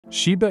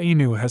Shiba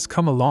Inu has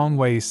come a long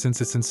way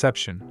since its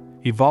inception,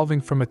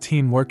 evolving from a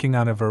team working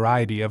on a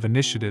variety of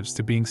initiatives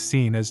to being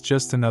seen as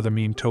just another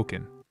meme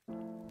token.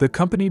 The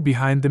company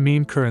behind the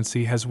meme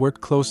currency has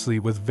worked closely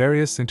with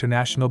various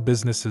international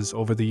businesses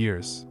over the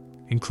years,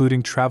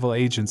 including travel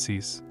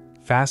agencies,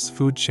 fast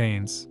food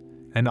chains,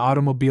 and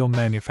automobile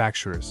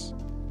manufacturers.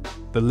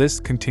 The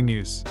list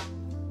continues.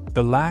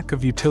 The lack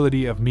of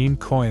utility of meme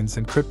coins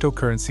and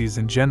cryptocurrencies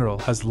in general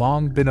has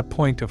long been a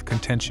point of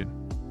contention.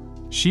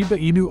 Shiba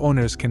Inu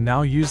owners can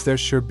now use their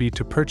Shib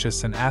to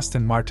purchase an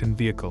Aston Martin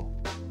vehicle.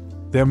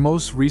 Their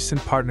most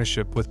recent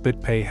partnership with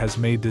BitPay has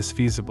made this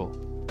feasible.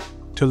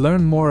 To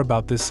learn more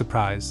about this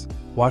surprise,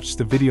 watch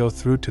the video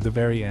through to the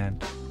very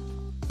end.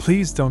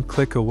 Please don't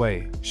click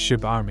away,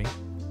 Shib Army.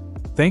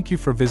 Thank you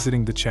for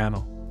visiting the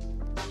channel.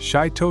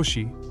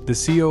 Satoshi, the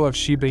CEO of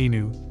Shiba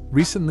Inu,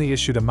 recently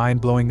issued a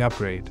mind-blowing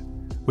upgrade,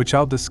 which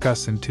I'll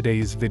discuss in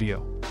today's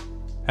video.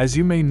 As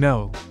you may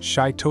know,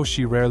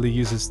 Satoshi rarely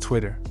uses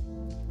Twitter.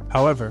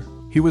 However,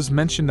 he was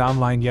mentioned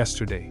online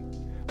yesterday,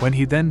 when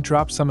he then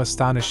dropped some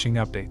astonishing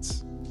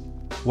updates.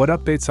 What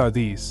updates are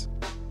these?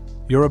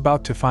 You're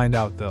about to find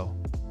out though.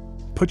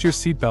 Put your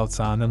seatbelts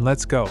on and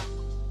let's go.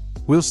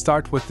 We'll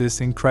start with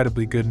this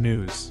incredibly good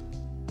news.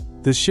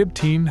 The Shib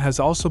team has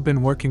also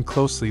been working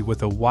closely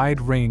with a wide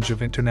range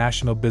of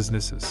international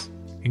businesses,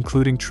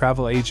 including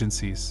travel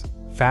agencies,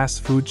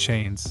 fast food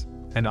chains,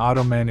 and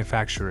auto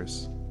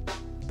manufacturers.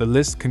 The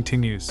list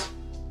continues.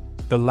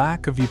 The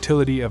lack of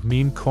utility of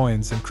meme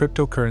coins and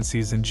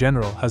cryptocurrencies in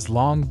general has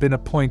long been a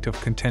point of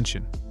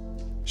contention.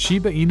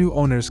 Shiba Inu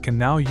owners can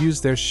now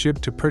use their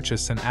Shib to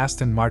purchase an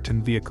Aston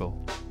Martin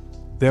vehicle.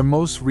 Their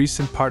most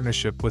recent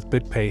partnership with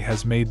BitPay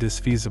has made this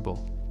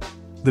feasible.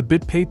 The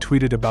BitPay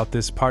tweeted about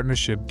this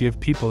partnership give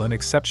people an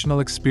exceptional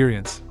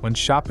experience when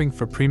shopping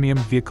for premium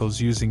vehicles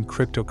using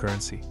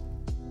cryptocurrency.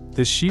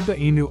 The Shiba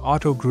Inu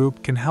Auto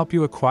Group can help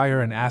you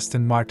acquire an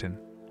Aston Martin.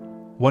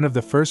 One of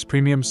the first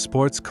premium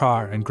sports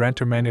car and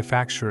grantor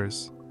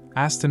manufacturers,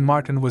 Aston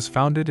Martin was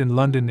founded in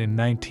London in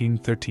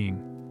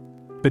 1913.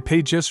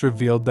 BitPay just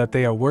revealed that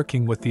they are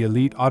working with the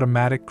Elite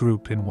Automatic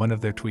Group in one of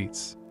their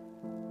tweets.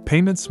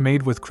 Payments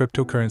made with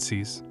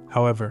cryptocurrencies,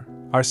 however,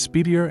 are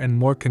speedier and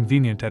more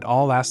convenient at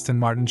all Aston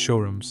Martin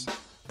showrooms,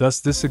 thus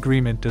this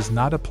agreement does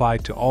not apply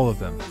to all of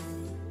them.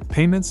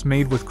 Payments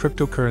made with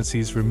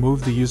cryptocurrencies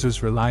remove the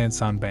user's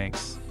reliance on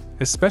banks,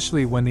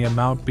 especially when the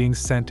amount being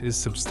sent is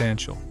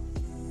substantial.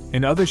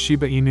 In other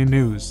Shiba Inu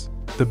news,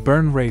 the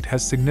burn rate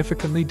has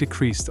significantly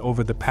decreased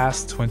over the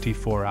past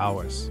 24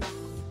 hours.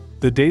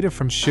 The data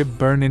from Shib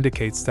burn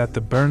indicates that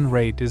the burn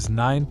rate is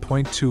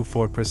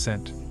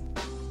 9.24%.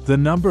 The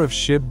number of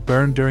Shib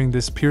burned during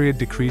this period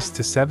decreased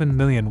to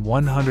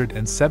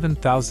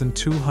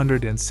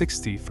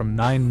 7,107,260 from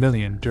 9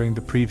 million during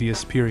the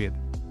previous period.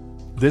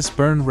 This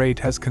burn rate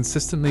has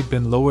consistently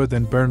been lower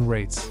than burn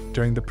rates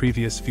during the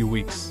previous few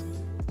weeks.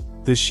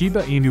 The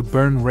Shiba Inu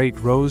burn rate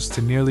rose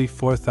to nearly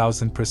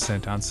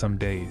 4,000% on some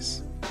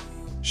days.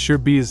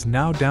 Shib is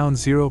now down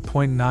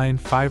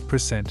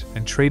 0.95%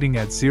 and trading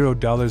at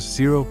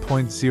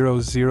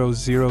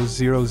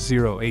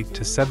 $0.000008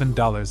 to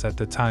 $7 at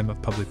the time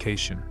of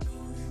publication.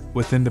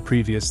 Within the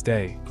previous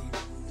day,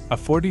 a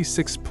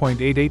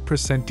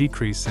 46.88%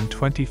 decrease in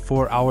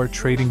 24-hour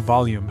trading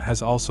volume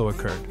has also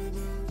occurred.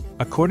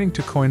 According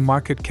to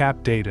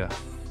CoinMarketCap data,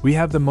 we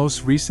have the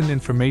most recent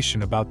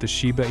information about the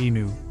Shiba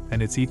Inu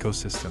and its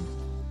ecosystem.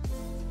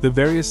 The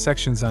various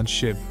sections on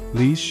Shib,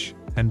 Leash,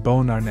 and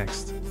Bone are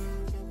next.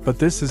 But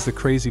this is the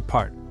crazy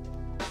part.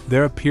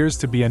 There appears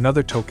to be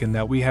another token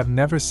that we have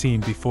never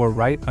seen before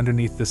right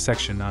underneath the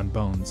section on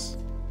Bones.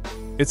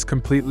 It's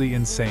completely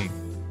insane.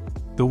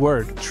 The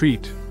word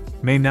treat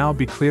may now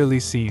be clearly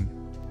seen,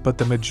 but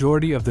the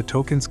majority of the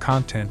token's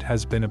content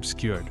has been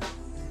obscured.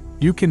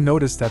 You can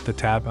notice that the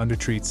tab under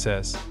treat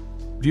says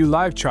View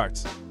Live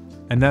Charts,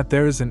 and that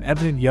there is an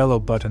evident yellow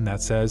button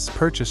that says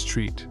Purchase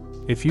Treat.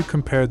 If you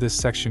compare this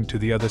section to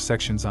the other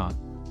sections on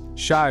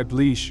Shib,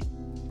 Leash,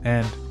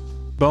 and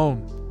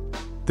Bone,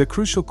 the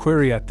crucial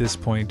query at this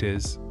point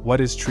is,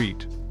 what is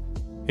treat?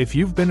 If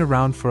you've been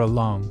around for a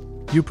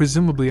long, you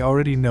presumably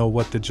already know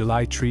what the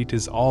July treat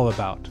is all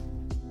about.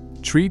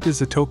 Treat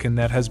is a token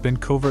that has been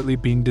covertly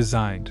being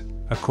designed,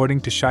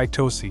 according to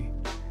Satoshi,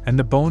 and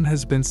the Bone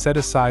has been set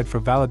aside for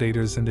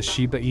validators in the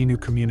Shiba Inu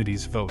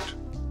community's vote.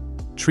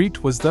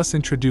 Treat was thus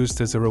introduced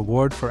as a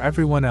reward for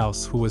everyone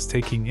else who was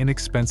taking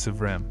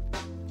inexpensive REM.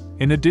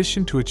 In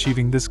addition to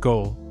achieving this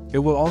goal, it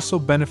will also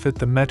benefit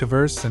the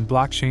metaverse and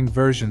blockchain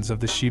versions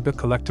of the Shiba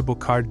collectible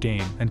card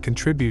game and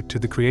contribute to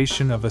the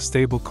creation of a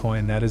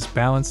stablecoin that is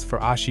balanced for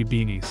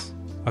Ashibinis,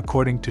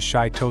 according to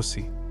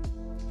Satoshi.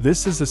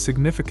 This is a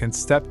significant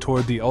step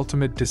toward the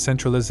ultimate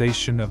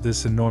decentralization of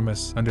this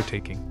enormous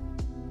undertaking.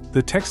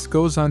 The text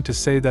goes on to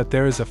say that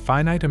there is a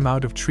finite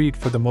amount of treat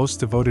for the most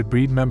devoted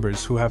breed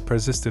members who have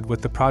persisted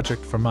with the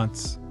project for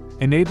months,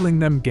 enabling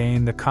them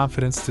gain the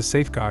confidence to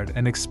safeguard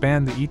and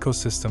expand the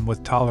ecosystem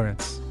with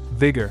tolerance,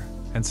 vigor,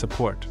 and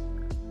support.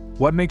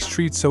 What makes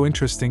treat so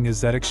interesting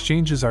is that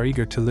exchanges are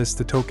eager to list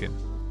the token.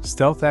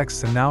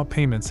 StealthX and Now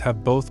Payments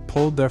have both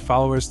polled their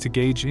followers to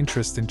gauge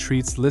interest in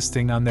Treat's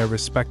listing on their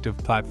respective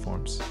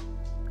platforms.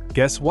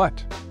 Guess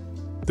what?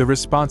 The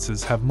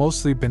responses have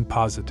mostly been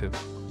positive.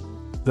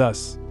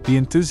 Thus, the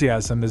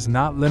enthusiasm is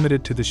not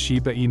limited to the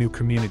Shiba Inu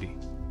community.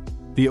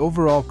 The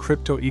overall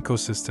crypto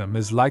ecosystem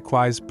is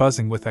likewise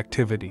buzzing with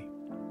activity.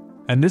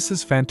 And this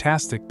is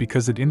fantastic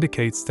because it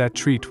indicates that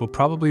Treat will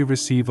probably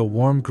receive a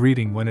warm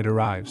greeting when it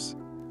arrives,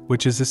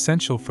 which is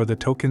essential for the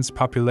token's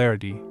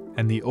popularity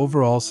and the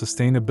overall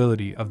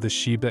sustainability of the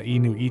Shiba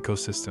Inu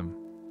ecosystem.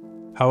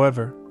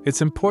 However,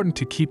 it's important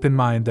to keep in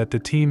mind that the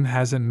team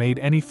hasn't made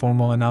any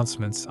formal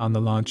announcements on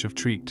the launch of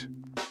Treat.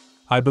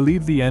 I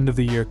believe the end of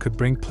the year could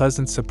bring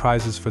pleasant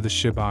surprises for the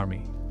Shib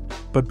army,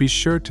 but be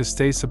sure to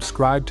stay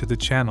subscribed to the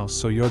channel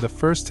so you're the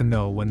first to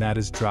know when that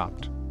is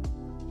dropped.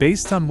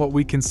 Based on what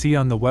we can see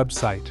on the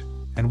website,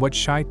 and what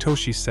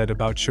Toshi said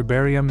about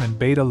Shibarium and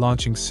beta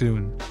launching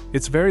soon,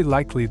 it's very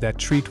likely that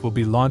Treat will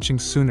be launching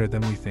sooner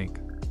than we think.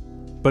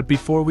 But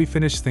before we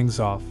finish things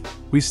off,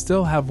 we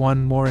still have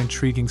one more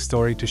intriguing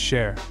story to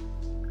share.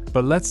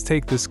 But let's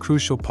take this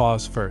crucial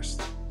pause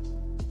first.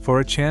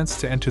 For a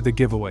chance to enter the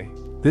giveaway,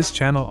 this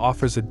channel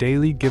offers a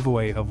daily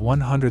giveaway of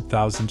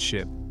 100,000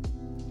 Shib.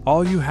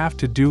 All you have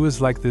to do is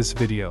like this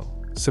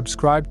video,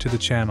 subscribe to the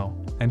channel,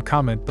 and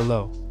comment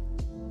below.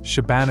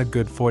 Shabana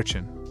good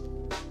fortune.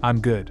 I'm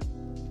good.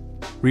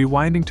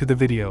 Rewinding to the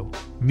video,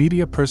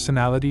 media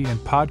personality and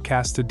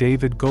podcaster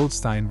David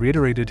Goldstein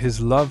reiterated his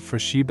love for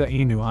Shiba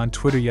Inu on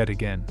Twitter yet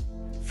again,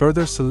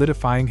 further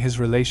solidifying his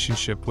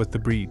relationship with the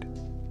breed.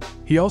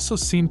 He also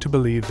seemed to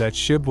believe that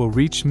Shib will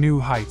reach new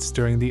heights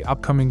during the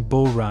upcoming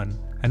bull run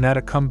and that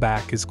a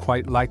comeback is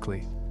quite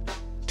likely.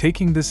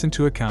 Taking this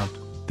into account,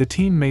 the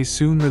team may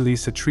soon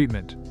release a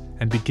treatment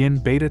and begin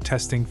beta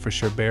testing for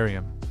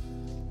Shibarium.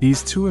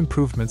 These two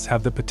improvements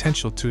have the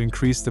potential to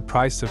increase the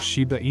price of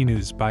Shiba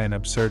Inus by an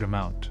absurd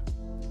amount.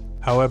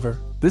 However,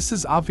 this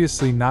is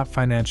obviously not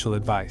financial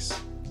advice.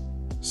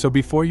 So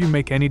before you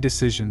make any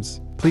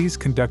decisions, please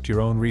conduct your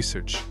own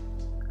research.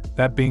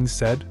 That being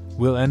said,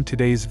 we'll end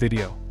today's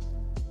video.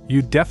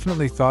 You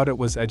definitely thought it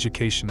was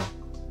educational.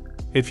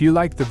 If you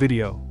liked the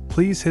video,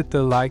 please hit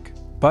the like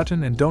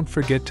button and don't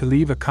forget to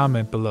leave a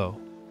comment below.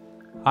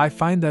 I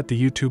find that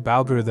the YouTube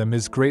algorithm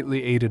is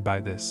greatly aided by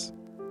this.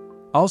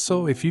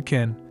 Also, if you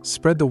can,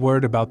 spread the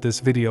word about this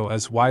video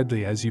as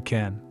widely as you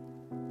can.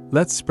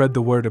 Let's spread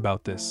the word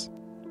about this.